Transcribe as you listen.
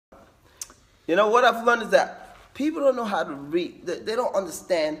You know, what I've learned is that people don't know how to read. They don't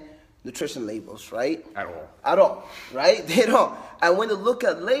understand nutrition labels, right? At all, right? They don't. And when they look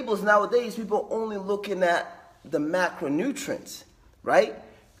at labels nowadays, people are only looking at the macronutrients, right?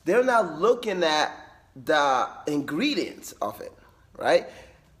 They're not looking at the ingredients of it, right?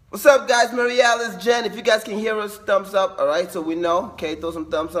 What's up, guys? Mary Alice, Jen, if you guys can hear us, thumbs up, all right? So we know, okay? Throw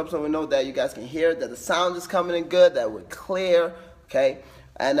some thumbs up so we know that you guys can hear, that the sound is coming in good, that we're clear, okay?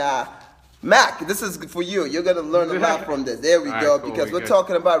 And Mac, this is for you. You're going to learn a lot from this. There we go, cool, because we're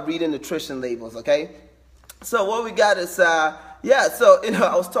talking about reading nutrition labels, okay? So what we got is, yeah, so, you know,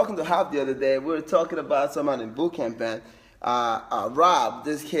 I was talking to Hop the other day. We were talking about someone in boot camp, and Rob,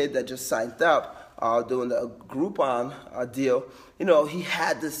 this kid that just signed up, doing the Groupon deal, you know, he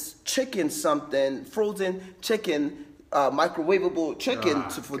had this chicken something, frozen chicken, microwavable chicken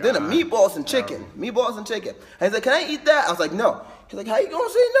for dinner, meatballs and chicken. And he's like, can I eat that? I was like, no. He's like, how you gonna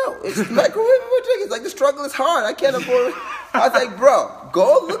say no? It's microwavable chicken. It's like, the struggle is hard. I can't afford it. I was like, bro,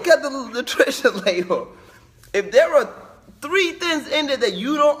 go look at the nutrition label. If there are 3 things in there that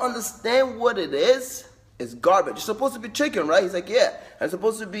you don't understand what it is, it's garbage. It's supposed to be chicken, right? He's like, yeah. And it's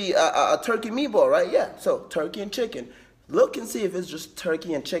supposed to be a turkey meatball, right? Yeah. So turkey and chicken. Look and see if it's just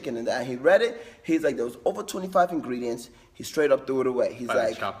turkey and chicken in that. He read it. He's like, there was over 25 ingredients. He straight up threw it away. He's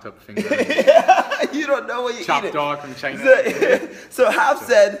like, chopped up finger. You don't know what you eat. Chopped dog from China. So Hap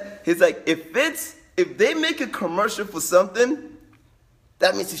said, he's like, if they make a commercial for something,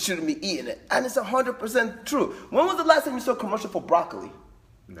 that means you shouldn't be eating it. And it's 100% true. When was the last time you saw a commercial for broccoli?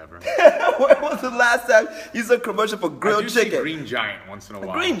 Never. When was the last time you saw a commercial for grilled chicken? See Green Giant once in a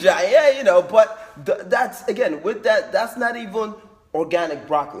while. Green Giant, yeah, you know, but that's, again, with that, that's not even organic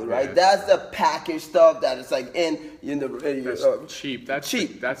broccoli, right? Yeah, that's the packaged stuff that is like in the... That's cheap. That's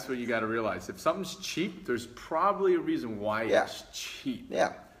cheap. That's what you got to realize. If something's cheap, there's probably a reason why it's cheap.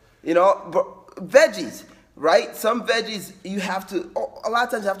 Yeah. You know, veggies. Right? Some veggies you have to, a lot of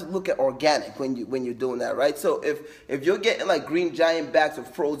times you have to look at organic when you're doing that, right? So if you're getting like Green Giant bags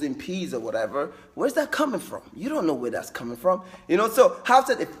of frozen peas or whatever, where's that coming from? You don't know where that's coming from. You know, so Hal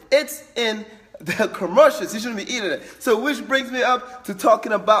said if it's in the commercials, you shouldn't be eating it. So which brings me up to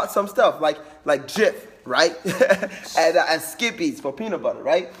talking about some stuff like Jif, right? and Skippies for peanut butter,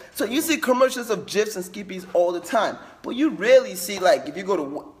 right? So you see commercials of Jifs and Skippies all the time, but you rarely see, like, if you go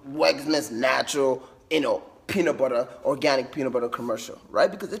to Wegmans Natural, you know, peanut butter, organic peanut butter commercial,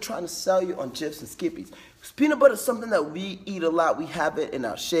 right? Because they're trying to sell you on Jifs and Skippies. Peanut butter is something that we eat a lot. We have it in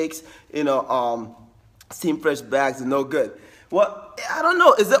our shakes, you know, steamed fresh bags are no good. Well, I don't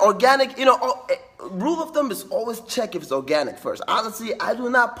know. Is it organic? You know, rule of thumb is always check if it's organic first. Honestly, I do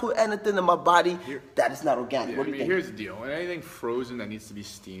not put anything in my body that is not organic. Yeah, what do you think? Here's the deal. When anything frozen that needs to be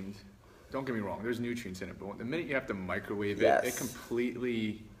steamed, don't get me wrong, there's nutrients in it, but the minute you have to microwave it, it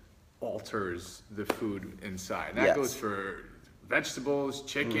completely alters the food inside. That goes for vegetables,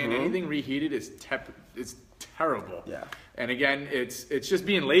 chicken, anything reheated is terrible. Yeah. And again, it's just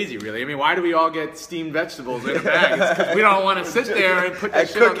being lazy, really. I mean, why do we all get steamed vegetables in a bag? It's because we don't want to sit there and put that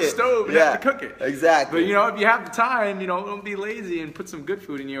shit on the stove and have to cook it. Exactly. But you know, if you have the time, you know, don't be lazy and put some good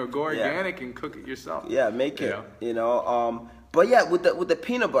food in you, or go organic and cook it yourself. Yeah, make it. You know, but yeah, with the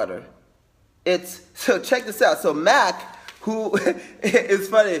peanut butter, so check this out. So Mac, who is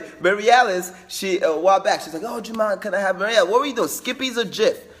funny, Mary Alice, she a while back, she's like, oh, Jemand, can I have Mary Alice? What were you doing, Skippies or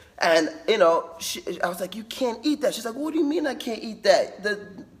Jif? And, you know, I was like, you can't eat that. She's like, what do you mean I can't eat that? The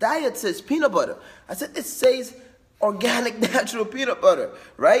diet says peanut butter. I said, it says organic, natural peanut butter,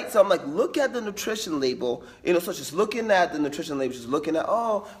 right? So I'm like, look at the nutrition label. You know, so she's looking at the nutrition label. She's looking at,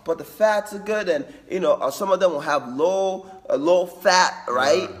 oh, but the fats are good. And, you know, some of them will have low fat,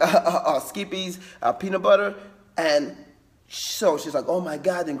 right? Skippies, peanut butter. And so she's like, oh my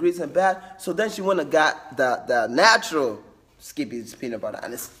God, the ingredients are bad. So then she went and got the natural Skippies peanut butter,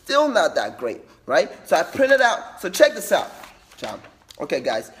 and it's still not that great, right? So I printed out. So check this out, John. Okay,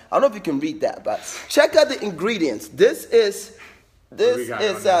 guys, I don't know if you can read that, but check out the ingredients. This is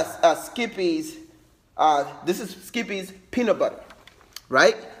Skippies. This is Skippies peanut butter,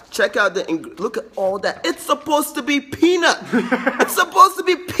 right? Check out look at all that. It's supposed to be peanut. It's supposed to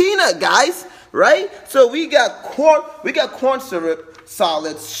be peanut, guys, right? So we got corn syrup,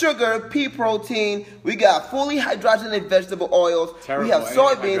 solids, sugar, pea protein. We got fully hydrogenated vegetable oils. Terrible. We have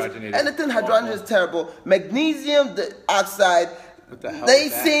soybeans. Anything hydrogenated is terrible. Magnesium oxide,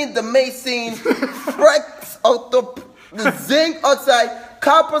 lysine, the macine, the zinc oxide,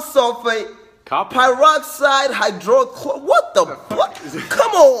 copper sulfate, peroxide, hydrochloride. What the fuck?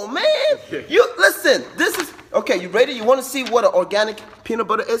 Come on, man. You listen. This is okay. You ready? You want to see what an organic peanut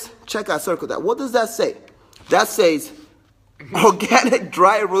butter is? Check out, circle that. What does that say? That says organic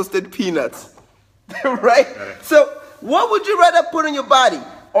dry roasted peanuts. right? So what would you rather put in your body?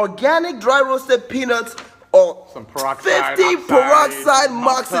 Organic dry roasted peanuts or some peroxide, 50 peroxide,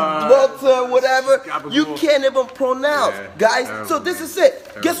 moxie, whatever you can't even pronounce, guys. So this is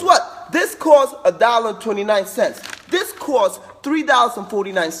it. Guess what? This costs $1.29. This costs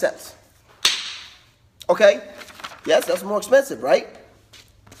 $3.49. Okay? Yes, that's more expensive, right?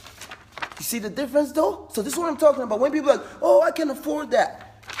 You see the difference though? So this is what I'm talking about. When people are like, oh, I can afford that.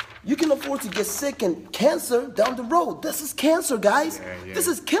 You can afford to get sick and cancer down the road. This is cancer, guys. This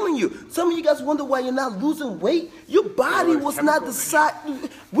is killing you. Some of you guys wonder why you're not losing weight. Your body was not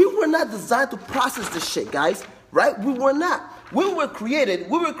designed. We were not designed to process this shit, guys. Right? We were not. When we were created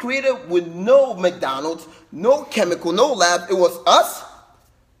with no McDonald's, no chemical, no lab. It was us,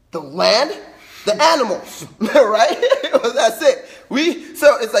 the land, the animals. Right? That's it.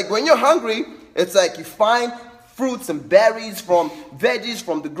 So it's like when you're hungry, it's like you find fruits and berries from veggies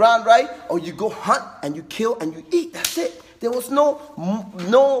from the ground, right? Or you go hunt and you kill and you eat. That's it. There was no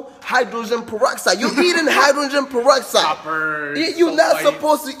hydrogen peroxide. You're eating hydrogen peroxide. You're not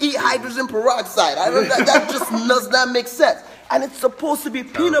supposed to eat hydrogen peroxide. That just does not make sense. And it's supposed to be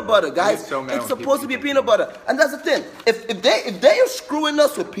peanut butter, guys. It's supposed to be peanut butter. And that's the thing. If they are screwing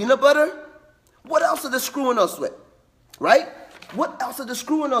us with peanut butter, what else are they screwing us with? Right? What else are they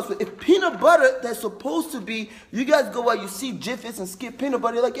screwing us with? If peanut butter, that's supposed to be, you guys go out, you see Jiffys and Skip peanut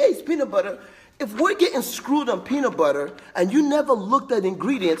butter, you're like, hey, it's peanut butter. If we're getting screwed on peanut butter and you never looked at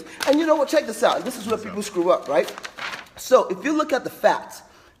ingredients, and you know what, check this out. This is where people screw up, right? So if you look at the fats,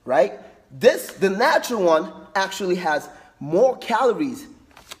 right, the natural one actually has more calories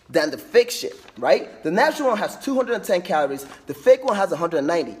than the fake shit, right? The natural one has 210 calories. The fake one has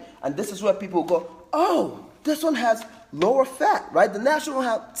 190. And this is where people go, oh, this one has lower fat, right? The natural one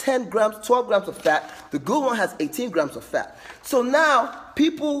has 10 grams, 12 grams of fat. The good one has 18 grams of fat. So now,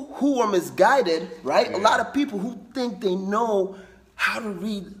 people who are misguided, right? A lot of people who think they know how to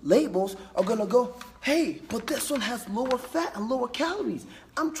read labels are going to go, hey, but this one has lower fat and lower calories.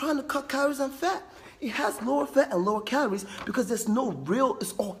 I'm trying to cut calories and fat. It has lower fat and lower calories because there's no real,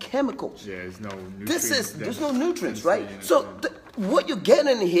 it's all chemicals. Yeah, there's no nutrients. There's no nutrients, right? So what you're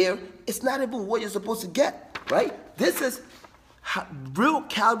getting in here, it's not even what you're supposed to get, right? This is real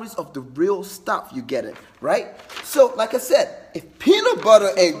calories of the real stuff you're getting, right? So, like I said, if peanut butter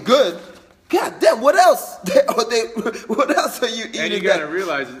ain't good, God damn, what else? What else are you eating? And you gotta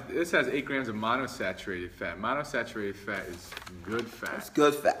realize, this has 8 grams of monosaturated fat. Monosaturated fat is good fat. It's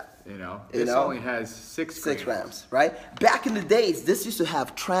good fat. This only has 6 grams, right? Back in the days, this used to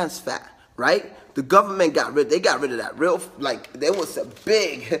have trans fat, right? The government got rid of that. There was a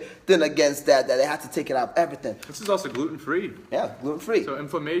big thing against that they had to take it out of everything. This is also gluten-free. Yeah, gluten-free. So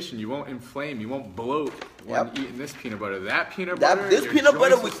inflammation, you won't inflame, you won't bloat when eating this peanut butter. That peanut butter, this peanut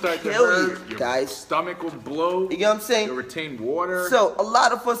butter will kill you, guys. Your stomach will bloat. You know what I'm saying? You'll retain water. So a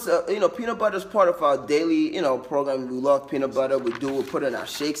lot of us, peanut butter is part of our daily, program. We love peanut butter. We put it in our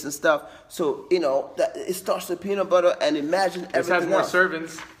shakes and stuff. So, it starts with peanut butter, and imagine everything else. This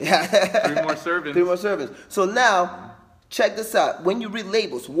has more servings. Yeah. 3 more servings. 3 more servings. So now, check this out. When you read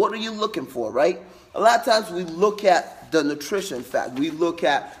labels, what are you looking for, right? A lot of times we look at the nutrition fact. We look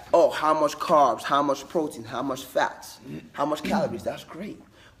at, how much carbs, how much protein, how much fats, how much calories. That's great.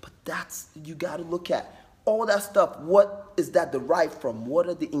 But you got to look at all that stuff. What is that derived from? What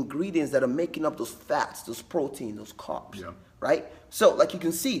are the ingredients that are making up those fats, those protein, those carbs, right? So, like you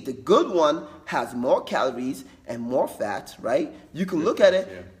can see, the good one has more calories and more fats, right? You can look at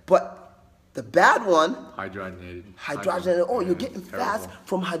it, but the bad one, hydrogenated oil. You're getting fats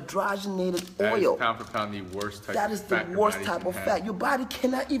from hydrogenated oil. That is pound for pound the worst type of fat. That is the worst type of fat. Your body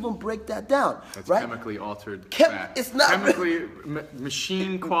cannot even break that down. That's right? chemically altered fat. It's not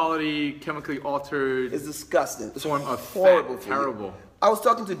machine quality, chemically altered. It's disgusting. It's form of horrible. Fat. Terrible. I was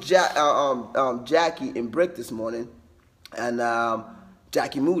talking to Jackie in Brick this morning, and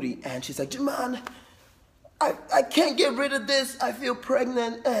Jackie Moody, and she's like, Jemand, I can't get rid of this. I feel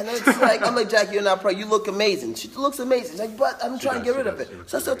pregnant. And it's like, I'm like, Jackie, you're not pregnant. You look amazing. She looks amazing. She's like, but I'm trying to get rid of it.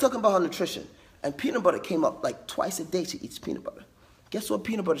 So I started talking about her nutrition. And peanut butter came up like twice a day. She eats peanut butter. Guess what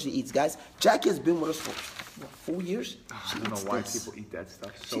peanut butter she eats, guys? Jackie has been with us for 4 years. I don't know why people eat that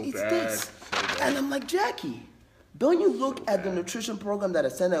stuff so bad. She eats this. And I'm like, Jackie, don't you look at the nutrition program that I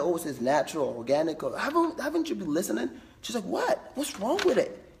send that always says natural or organic? Or haven't you been listening? She's like, what? What's wrong with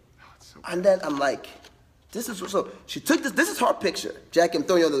it? And then I'm like, so she took this is her picture. Jackie, I'm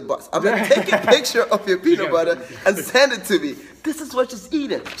throwing you under the bus. I'm going to take a picture of your peanut butter and send it to me. This is what she's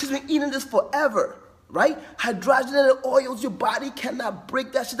eating. She's been eating this forever, right? Hydrogenated oils, your body cannot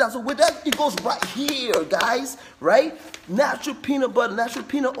break that shit down. So with that, it goes right here, guys, right? Natural peanut butter, natural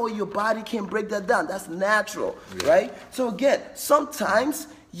peanut oil, your body can break that down. That's natural, right? So again, sometimes,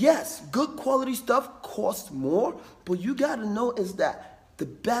 yes, good quality stuff costs more, but you gotta know is that the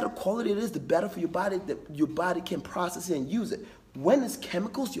better quality it is, the better for your body, that your body can process it and use it. When it's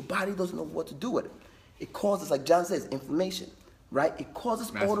chemicals, your body doesn't know what to do with it. It causes, like John says, inflammation, right? It causes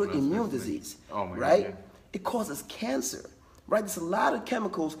autoimmune disease, right? God, yeah. It causes cancer, right? There's a lot of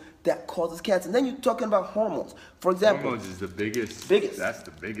chemicals that causes cancer. And then you're talking about hormones. For example, hormones is the biggest. That's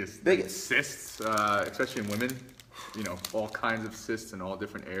the biggest. Cysts, especially in women. You know, all kinds of cysts in all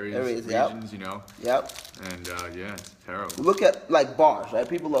different regions, you know. Yep. And yeah, it's terrible. Look at like bars, right?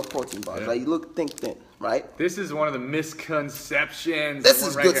 People love protein bars, right? You look thin, right? This is one of the misconceptions. This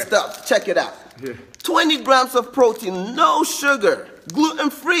is good stuff. Check it out. Yeah. 20 grams of protein, no sugar,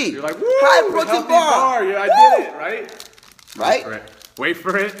 gluten-free. You're like, woo, high protein bar. Yeah, I did it, right? Right? Wait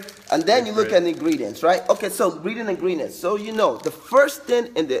for it. And then you look at the ingredients, right? Okay, so reading ingredients. So you know, the first thing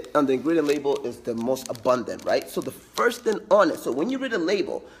on the ingredient label is the most abundant, right? So the first thing on it. So when you read a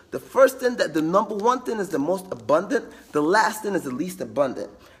label, the first thing, the number one thing is the most abundant. The last thing is the least abundant.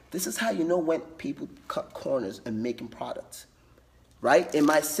 This is how you know when people cut corners and making products, right? It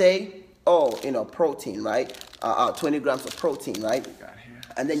might say, oh, you know, protein, right? 20 grams of protein, right?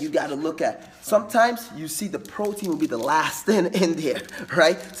 And then you got to look at, sometimes you see the protein will be the last thing in there,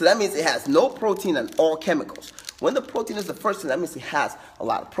 right? So that means it has no protein and all chemicals. When the protein is the first thing, that means it has a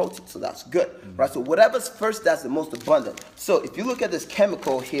lot of protein, so that's good, right? So whatever's first, that's the most abundant. So if you look at this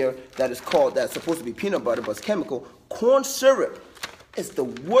chemical here that's supposed to be peanut butter, but it's chemical, corn syrup is the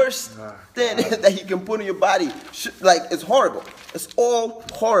worst thing that you can put in your body. Like, it's horrible. It's all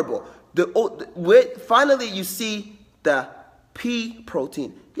horrible. Finally, you see the pea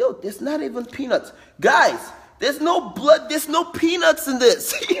protein. Yo, there's not even peanuts. Guys, there's no blood, there's no peanuts in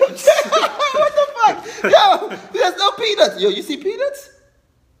this. What the fuck? Yo, there's no peanuts. Yo, you see peanuts?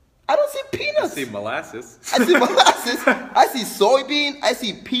 I don't see peanuts. I see molasses. I see molasses. I see soybean. I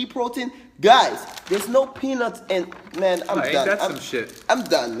see pea protein. Guys, there's no peanuts in, man, I'm done. That's some shit. I'm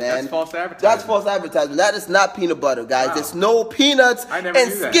done, man. That's false advertising. That's false advertising. That is not peanut butter, guys. Wow. There's no peanuts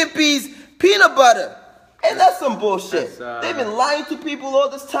and Skippy's peanut butter. And that's some bullshit. They've been lying to people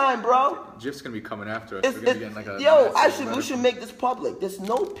all this time, bro. Jif's gonna be coming after us. We're gonna be getting like a we should make this public. There's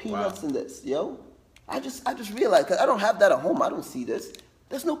no peanuts in this, yo. I just realized, because I don't have that at home. I don't see this.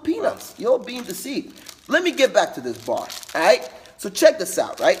 There's no peanuts. You're being deceived. Let me get back to this bar, all right? So check this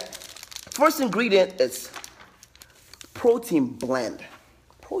out, right? First ingredient is protein blend.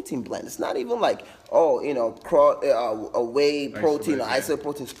 Protein blend. It's not even like, oh, you know, a whey protein or isolate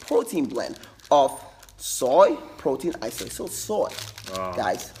protein. It's protein blend of soy, protein, isolate. So soy,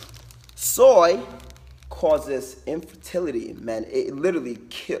 guys. Soy causes infertility, man. It literally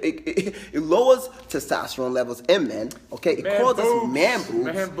it lowers testosterone levels in men. Okay, it causes man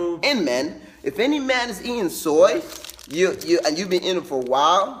boobs in men. If any man is eating soy, and you've been in it for a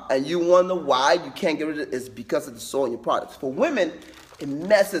while, and you wonder why you can't get rid of it, it's because of the soy in your products. For women, it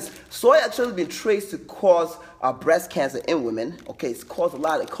messes. Soy actually been traced to cause breast cancer in women. Okay, it causes a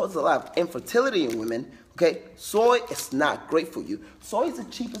lot of infertility in women. Okay, soy is not great for you. Soy is the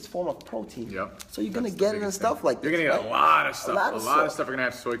cheapest form of protein. Yep. So you're gonna get it and stuff like this. You're gonna get a lot of stuff. A lot of stuff are gonna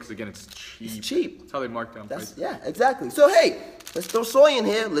have soy because again, it's cheap. It's cheap. That's how they mark down prices. Yeah, exactly. So hey, let's throw soy in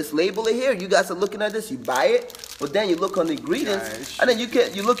here. Let's label it here. You guys are looking at this. You buy it, but then you look on the ingredients, and then you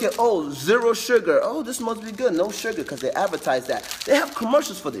look at 0 sugar. Oh, this must be good. No sugar, because they advertise that. They have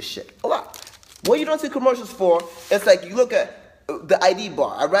commercials for this shit a lot. What you don't see commercials for, it's like you look at the ID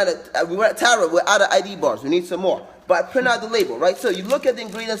bar. We were at Tara, we're out of ID bars. We need some more. But I print out the label, right? So you look at the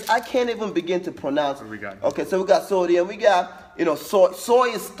ingredients, I can't even begin to pronounce. What we got? Okay, so we got sodium, we got, you know, soy. Soy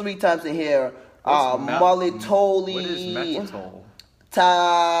is 3 times in here. Maltitol. What is maltitol?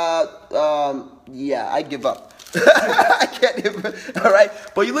 Yeah, I give up. I can't even, all right?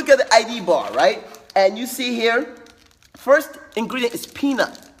 But you look at the ID bar, right? And you see here, first ingredient is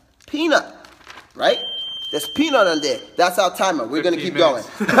peanut. Peanut, right? There's peanut on there. That's our timer. We're going to keep going.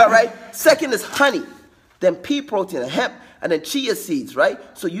 All right? Second is honey. Then pea protein and hemp. And then chia seeds, right?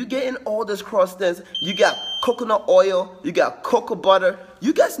 So you get in all this cross things. You got coconut oil. You got cocoa butter.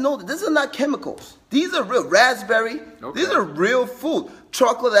 You guys know that these are not chemicals. These are real. Raspberry. Okay. These are real food.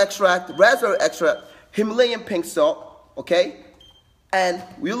 Chocolate extract, raspberry extract, Himalayan pink salt, okay? And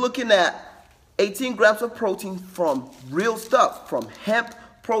we're looking at 18 grams of protein from real stuff, from hemp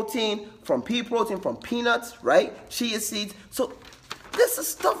protein, from pea protein, from peanuts, right? Chia seeds. So this is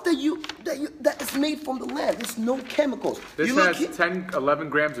stuff that is made from the land. There's no chemicals. This has 10, 11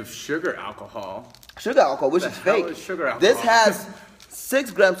 grams of sugar alcohol. Sugar alcohol, which is fake. Is sugar alcohol? This has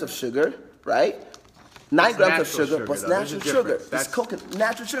 6 grams of sugar, right? 9 grams of sugar, but it's natural sugar. It's coconut,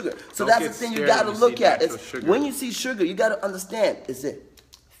 natural sugar. So that's the thing you got to look at. When you see sugar, you got to understand, is it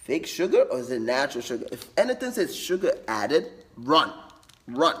fake sugar or is it natural sugar? If anything says sugar added, run.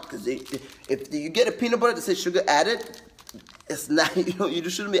 Because if you get a peanut butter that says sugar added, it's not, you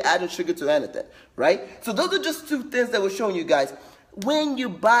shouldn't be adding sugar to anything, right? So those are just 2 things that we're showing you guys. When you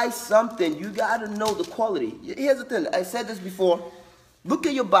buy something, you got to know the quality. Here's the thing. I said this before. Look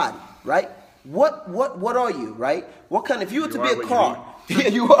at your body, right? What are you, right? What kind, if you were to be a car, yeah,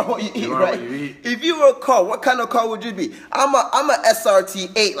 you are what you eat, right? If you were a car, what kind of car would you be? I'm a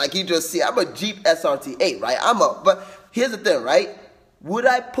SRT 8, like you just see. I'm a Jeep SRT 8, right? But here's the thing, right?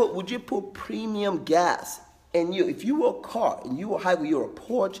 Would you put premium gas in you? If you were a car and you were highway, you're a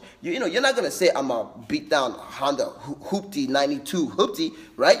Porsche, you're not gonna say I'm a beat down Honda Hoopty 92 Hoopty,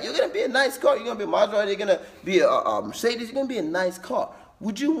 right? You're gonna be a nice car. You're gonna be a Maserati. You're gonna be a Mercedes. You're gonna be a nice car.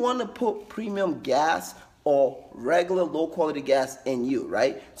 Would you want to put premium gas or regular low quality gas in you,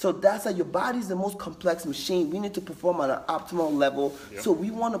 right? So that's how your body's the most complex machine. We need to perform on an optimal level. Yep. So we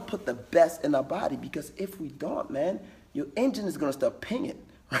want to put the best in our body, because if we don't, man, your engine is going to start pinging,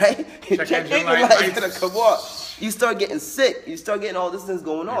 right? Your engine light is going to come off. You start getting sick. You start getting all these things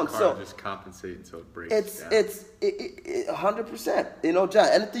going on. So just compensate until it breaks down. It's 100%. John,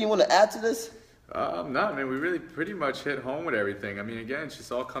 anything you want to add to this? No, I mean, we really pretty much hit home with everything. I mean, again, it just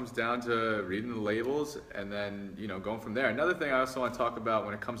all comes down to reading the labels and then, going from there. Another thing I also want to talk about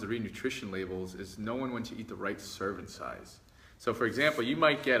when it comes to reading nutrition labels is knowing when to eat the right serving size. So, for example, you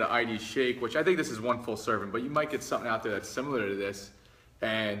might get an ID shake, which I think this is 1 full serving, but you might get something out there that's similar to this,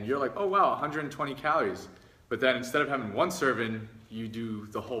 and you're like, oh, wow, 120 calories. But then instead of having 1 serving, you do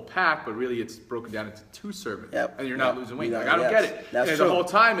the whole pack, but really it's broken down into 2 servings, and you're not losing weight. Like, I don't get it. That's true. The whole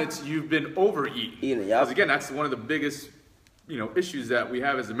time you've been overeating. Because again, that's one of the biggest issues that we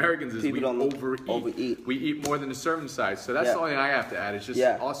have as Americans is we overeat. We eat more than the serving size. So that's the only thing I have to add is just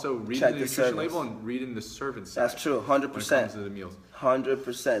also reading the nutrition label and reading the serving size. That's true, 100%. When it comes to the meals.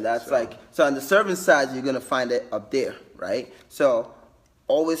 100%. That's so on the serving size, you're gonna find it up there, right? So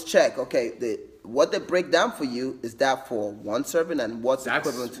always check. Okay, what they break down for you is that for 1 serving and what's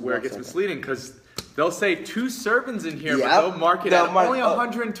equivalent to 1 serving. That's where it gets misleading, because they'll say 2 servings in here, but they'll mark it at only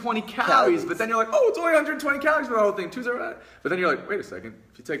 120 calories. But then you're like, oh, it's only 120 calories for the whole thing. 2 servings. But then you're like, wait a second.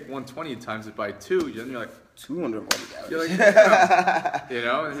 If you take 120 times it by 2, then you're like 240 calories. You're like,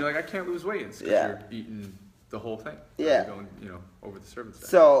 and you're like, I can't lose weight. It's because you're eating the whole thing. Yeah. You're going, over the serving size.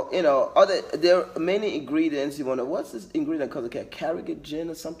 So, there are many ingredients. You wonder, what's this ingredient called? Carrageenan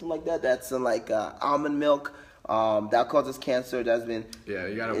or something like that? That's in almond milk. That causes cancer. That's been,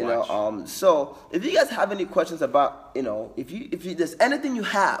 you gotta watch. So if you guys have any questions about, if there's anything you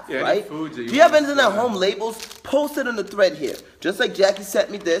have, right? Foods that if you have anything at home, labels, post it on the thread here. Just like Jackie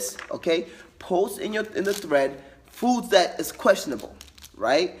sent me this, okay? Post in the thread foods that is questionable,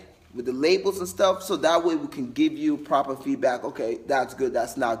 right? With the labels and stuff, so that way we can give you proper feedback. Okay, that's good,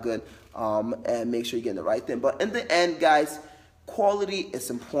 that's not good, and make sure you're getting the right thing. But in the end, guys, quality is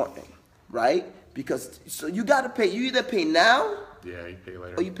important, right? Because you gotta pay. You either pay now, you pay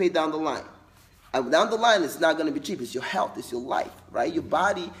later, or you pay down the line. And down the line, it's not gonna be cheap. It's your health, it's your life, right? Your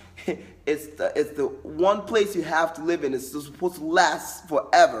body, it's the one place you have to live in. It's supposed to last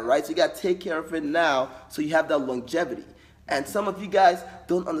forever, right? So you gotta take care of it now, so you have that longevity. And some of you guys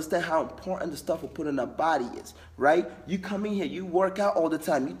don't understand how important the stuff we put in our body is, right? You come in here, you work out all the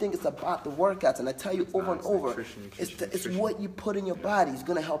time. You think it's about the workouts, and I tell you over and over, it's what you put in your body. It's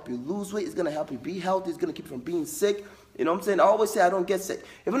going to help you lose weight. It's going to help you be healthy. It's going to keep you from being sick. You know what I'm saying? I always say I don't get sick.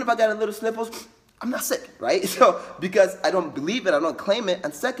 Even if I got a little sniffles, I'm not sick, right? So, because I don't believe it, I don't claim it.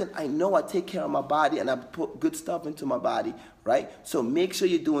 And second, I know I take care of my body and I put good stuff into my body, right? So make sure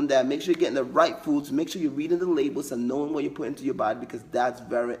you're doing that. Make sure you're getting the right foods. Make sure you're reading the labels and knowing what you put into your body, because that's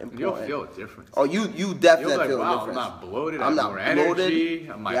very important. You'll feel a difference. Oh, you definitely like, feel a difference. I'm not bloated. I'm not more bloated.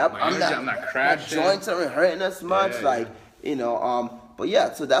 Energy. I'm not crashing. My joints aren't hurting as much. But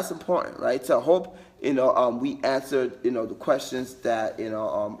yeah, so that's important, right? So I hope, we answered, the questions that,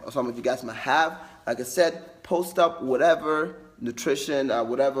 some of you guys might have. Like I said, post up whatever nutrition,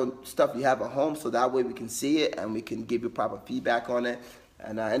 whatever stuff you have at home, so that way we can see it and we can give you proper feedback on it.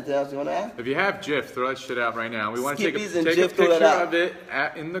 And anything else you want to add? If you have Jif, throw that shit out right now. We want to take a picture of it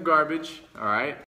in the garbage, all right?